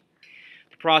nasty.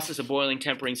 The process of boiling,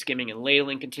 tempering, skimming, and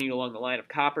ladling continued along the line of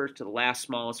coppers to the last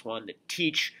smallest one, the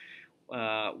teach,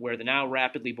 where the now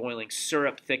rapidly boiling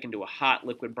syrup thickened to a hot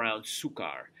liquid brown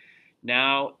sukar.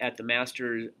 Now, at the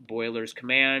master boiler's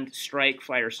command, strike,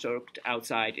 fire stoked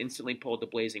outside, instantly pulled the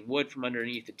blazing wood from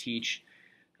underneath the teach.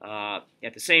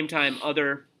 At the same time,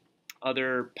 other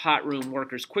pot room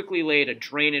workers quickly laid a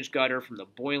drainage gutter from the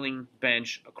boiling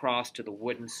bench across to the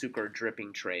wooden sukar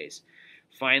dripping trays.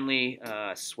 Finally,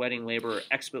 sweating laborer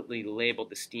expertly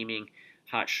labeled the steaming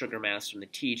hot sugar mass from the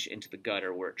teach into the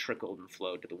gutter where it trickled and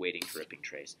flowed to the waiting dripping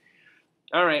trays.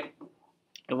 All right,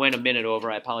 I went a minute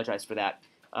over. I apologize for that.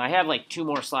 I have like 2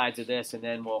 more slides of this, and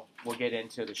then we'll get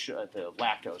into the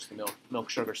lactose, the milk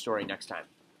sugar story next time.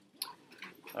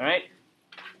 All right.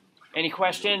 Any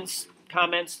questions,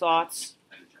 comments, thoughts?